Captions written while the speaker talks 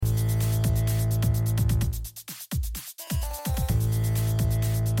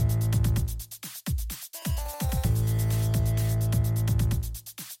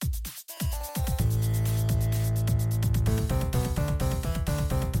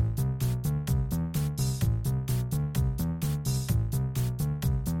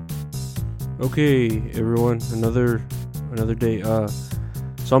Okay, everyone, another day.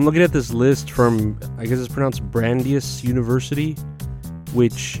 So I'm looking at this list from, I guess it's pronounced Brandeis University,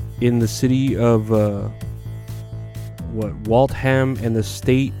 which in the city of Waltham and the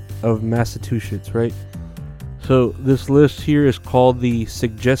state of Massachusetts, right? So this list here is called the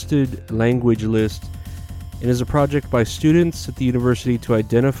Suggested Language List, and is a project by students at the university to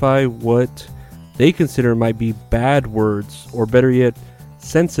identify what they consider might be bad words, or better yet,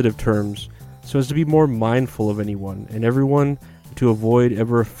 sensitive terms, so as to be more mindful of anyone and everyone, to avoid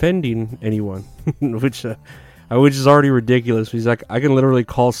ever offending anyone, which is already ridiculous. Because I can literally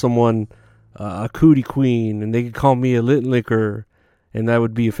call someone a cootie queen, and they could call me a lit liquor, and that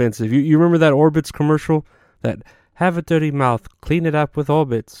would be offensive. You remember that Orbitz commercial? That have a dirty mouth, clean it up with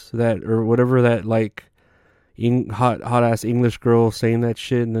Orbitz, that or whatever, that like hot ass English girl saying that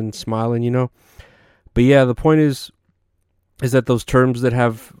shit and then smiling, you know. But yeah, the point is that those terms that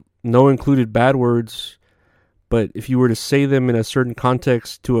have no included bad words, but if you were to say them in a certain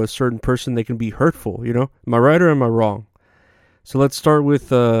context to a certain person, they can be hurtful, you know? Am I right or am I wrong? So let's start with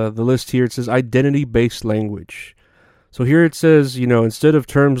the list here. It says identity-based language. So here it says, instead of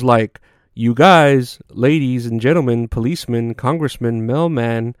terms like you guys, ladies and gentlemen, policeman, congressman,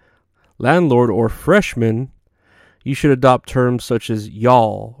 mailman, landlord, or freshman, you should adopt terms such as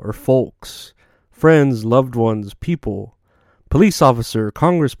y'all or folks, friends, loved ones, people, police officer,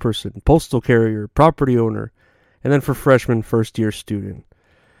 congressperson, postal carrier, property owner, and then for freshmen, first-year student.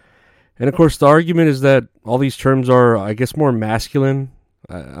 And of course, the argument is that all these terms are, I guess, more masculine.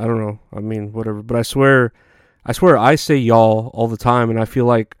 I don't know. I mean, whatever. But I swear I say y'all all the time, and I feel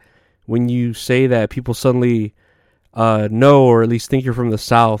like when you say that, people suddenly know, or at least think you're from the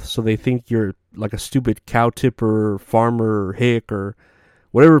South, so they think you're like a stupid cow tipper, or farmer, or hick, or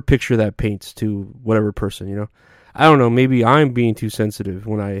whatever picture that paints to whatever person, you know. I don't know, maybe I'm being too sensitive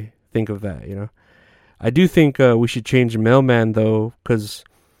when I think of that, you know. I do think we should change mailman, though, because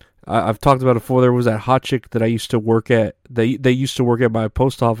I've talked about it before. There was that hot chick that I used to work at, they used to work at my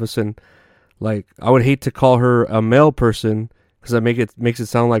post office, and like I would hate to call her a male person, because that makes it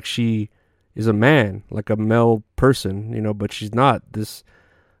sound like she is a man, like a male person, you know, but she's not. This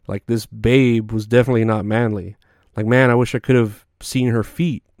babe was definitely not manly. Like, man, I wish I could have seen her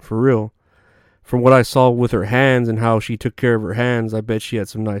feet, for real. From what I saw with her hands and how she took care of her hands, I bet she had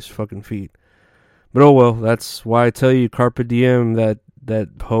some nice fucking feet. But oh well, that's why I tell you, carpe diem, that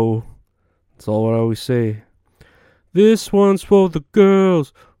hoe. That's all what I always say. This one's for the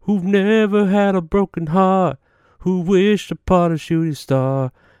girls who've never had a broken heart, who wished upon a shooting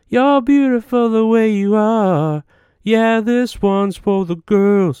star. You're beautiful the way you are. Yeah, this one's for the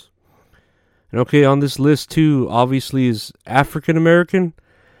girls. And okay, on this list too, obviously, is African American.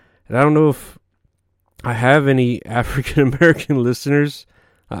 And I don't know if I have any African American listeners.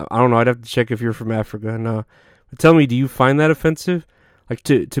 I don't know. I'd have to check if you're from Africa. No. But tell me, do you find that offensive? Like,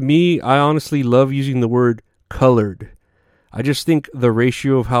 to me, I honestly love using the word colored. I just think the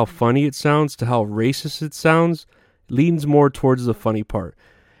ratio of how funny it sounds to how racist it sounds leans more towards the funny part.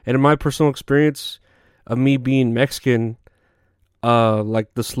 And in my personal experience of me being Mexican,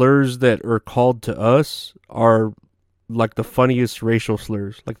 like the slurs that are called to us are like the funniest racial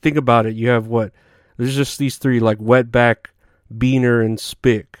slurs. Like, think about it. You have what? There's just these three, like wetback, beaner, and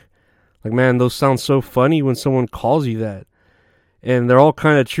spick. Like, man, those sound so funny when someone calls you that. And they're all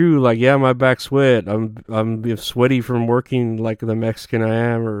kind of true. Like, yeah, my back's wet. I'm sweaty from working like the Mexican I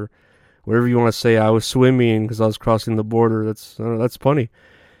am, or whatever you want to say. I was swimming because I was crossing the border. That's funny.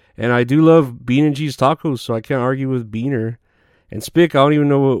 And I do love bean and cheese tacos, so I can't argue with beaner. And spick, I don't even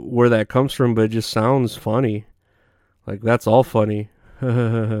know where that comes from, but it just sounds funny. Like, that's all funny.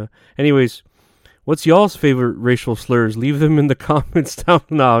 Anyways, what's y'all's favorite racial slurs? Leave them in the comments down.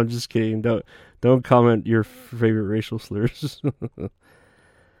 No, I'm just kidding. Don't comment your favorite racial slurs.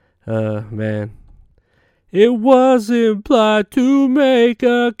 Man. It was implied to make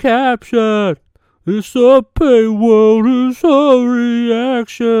a caption. It's a pay world, it's a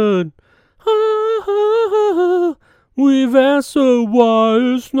reaction. We've answered why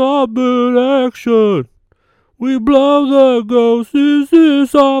it's not been action. We blow the ghost, is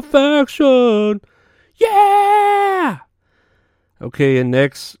this our faction? Yeah! Okay, and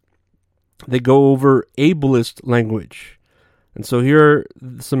next, they go over ableist language. And so here are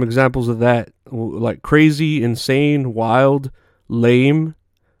some examples of that. Like crazy, insane, wild, lame.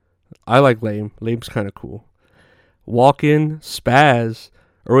 I like lame. Lame's kind of cool. Walk-in, spaz.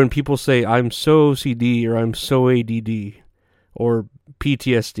 Or when people say, I'm so OCD, or I'm so ADD, or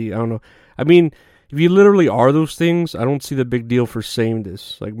PTSD. I don't know. I mean, if you literally are those things, I don't see the big deal for saying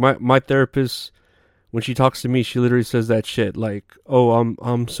this. Like, my therapist when she talks to me, she literally says that shit like, "Oh,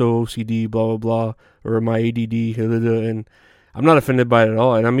 I'm so OCD, blah blah blah," or my ADD, and I'm not offended by it at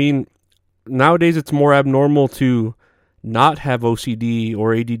all. And I mean, nowadays it's more abnormal to not have OCD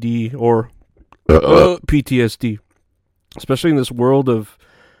or ADD or PTSD, especially in this world of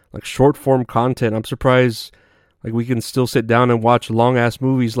like short form content. I'm surprised like we can still sit down and watch long ass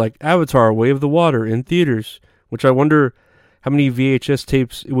movies like Avatar: Way of the Water in theaters, which I wonder how many VHS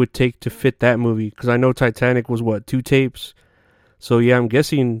tapes it would take to fit that movie, because I know Titanic was what, 2 tapes? So yeah, I'm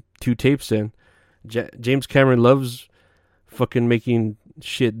guessing 2 tapes then. James Cameron loves fucking making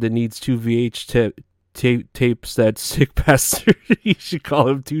shit that needs 2 tapes. That sick bastard. You should call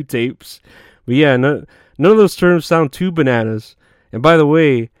him 2 tapes. But yeah, none of those terms sound too bananas. And by the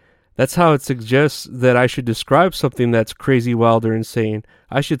way, that's how it suggests that I should describe something that's crazy, wild, or insane.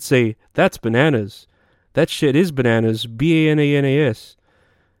 I should say, that's bananas. That shit is bananas. Bananas.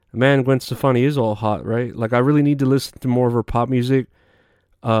 Man, Gwen Stefani is all hot, right? Like, I really need to listen to more of her pop music.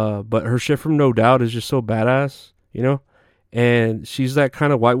 But her shit from No Doubt is just so badass, you know? And she's that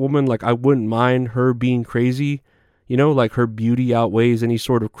kind of white woman, like, I wouldn't mind her being crazy, you know? Like, her beauty outweighs any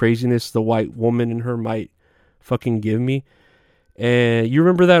sort of craziness the white woman in her might fucking give me. And you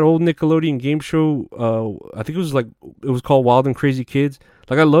remember that old Nickelodeon game show? I think it was called Wild and Crazy Kids.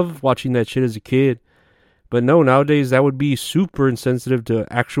 Like, I loved watching that shit as a kid. But no, nowadays that would be super insensitive to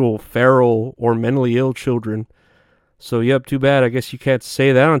actual feral or mentally ill children. So, yep, too bad. I guess you can't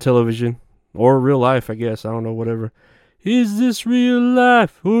say that on television. Or real life, I guess. I don't know, whatever. Is this real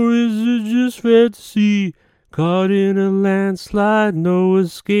life or is it just fantasy? Caught in a landslide, no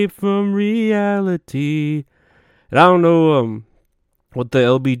escape from reality. And I don't know what the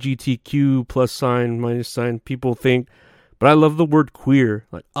LBGTQ plus sign, minus sign people think. But I love the word queer.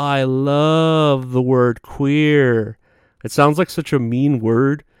 Like, I love the word queer. It sounds like such a mean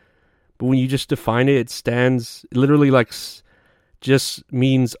word, but when you just define it, it literally like just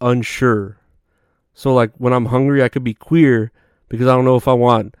means unsure. So like when I'm hungry, I could be queer because I don't know if I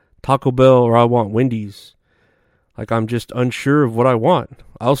want Taco Bell or I want Wendy's. Like, I'm just unsure of what I want.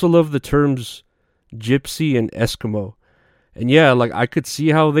 I also love the terms gypsy and Eskimo. And yeah, like, I could see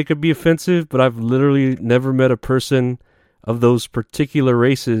how they could be offensive, but I've literally never met a person of those particular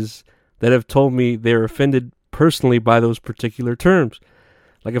races that have told me they're offended personally by those particular terms.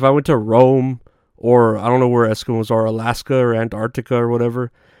 Like, if I went to Rome, or I don't know where Eskimos are, Alaska or Antarctica or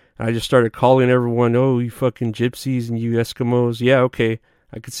whatever, and I just started calling everyone, oh, you fucking gypsies and you Eskimos, yeah, okay,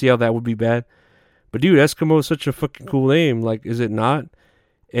 I could see how that would be bad. But dude, Eskimo is such a fucking cool name, like, is it not?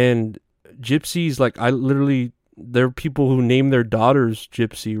 And gypsies, like, there are people who name their daughters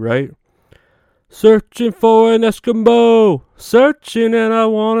Gypsy, right? Searching for an Eskimo, searching, and I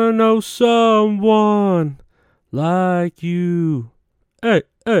wanna know someone like you. Hey,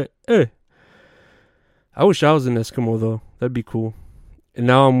 hey, hey. I wish I was an Eskimo, though. That'd be cool. And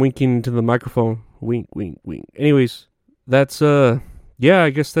now I'm winking into the microphone. Wink, wink, wink. Anyways, that's, yeah, I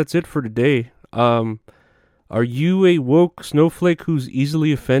guess that's it for today. Are you a woke snowflake who's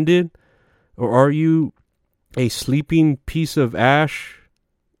easily offended? Or are you a sleeping piece of ash?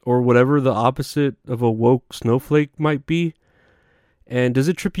 Or whatever the opposite of a woke snowflake might be? And does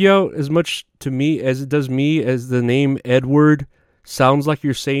it trip you out as much to me as it does me, as the name Edward sounds like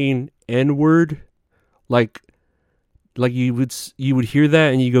you're saying N-word? Like you would hear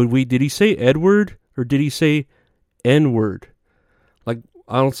that and you go, wait, did he say Edward or did he say N-word? Like,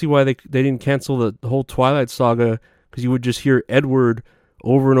 I don't see why they didn't cancel the whole Twilight Saga, because you would just hear Edward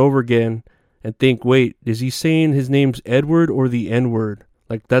over and over again and think, wait, is he saying his name's Edward or the N-word?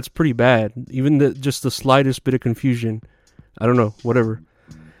 Like, that's pretty bad. Even just the slightest bit of confusion. I don't know, whatever.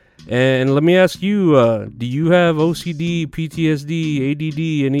 And let me ask you, do you have OCD, PTSD,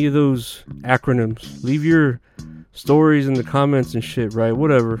 ADD, any of those acronyms? Leave your stories in the comments and shit, right?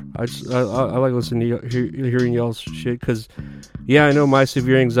 Whatever. I like listening to hearing y'all's shit, because, yeah, I know my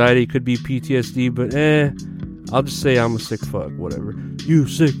severe anxiety could be PTSD, but I'll just say I'm a sick fuck, whatever. You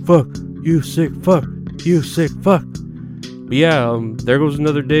sick fuck, you sick fuck, you sick fuck. But yeah, there goes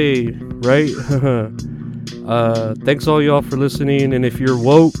another day, right? Thanks all y'all for listening, and if you're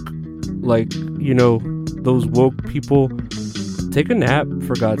woke, like, you know, those woke people, take a nap,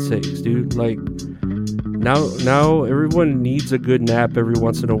 for God's sakes, dude. Like, now everyone needs a good nap every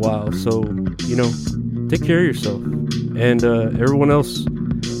once in a while, so, you know, take care of yourself. And everyone else,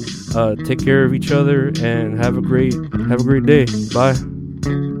 take care of each other, and have a great day. Bye.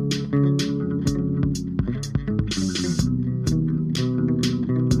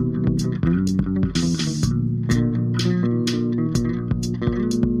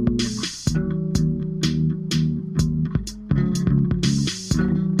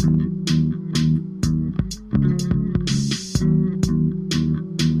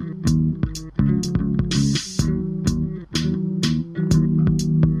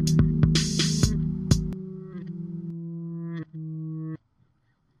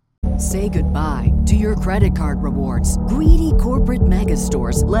 Say goodbye to your credit card rewards. Greedy corporate mega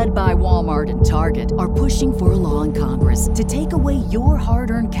stores, led by Walmart and Target, are pushing for a law in Congress to take away your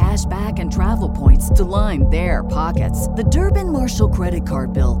hard-earned cash back and travel points to line their pockets. The Durbin-Marshall credit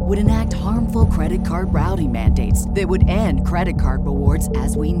card bill would enact harmful credit card routing mandates that would end credit card rewards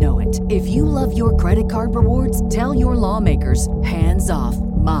as we know it. If you love your credit card rewards, tell your lawmakers, hands off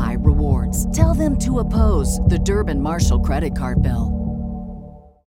my rewards. Tell them to oppose the Durbin-Marshall credit card bill.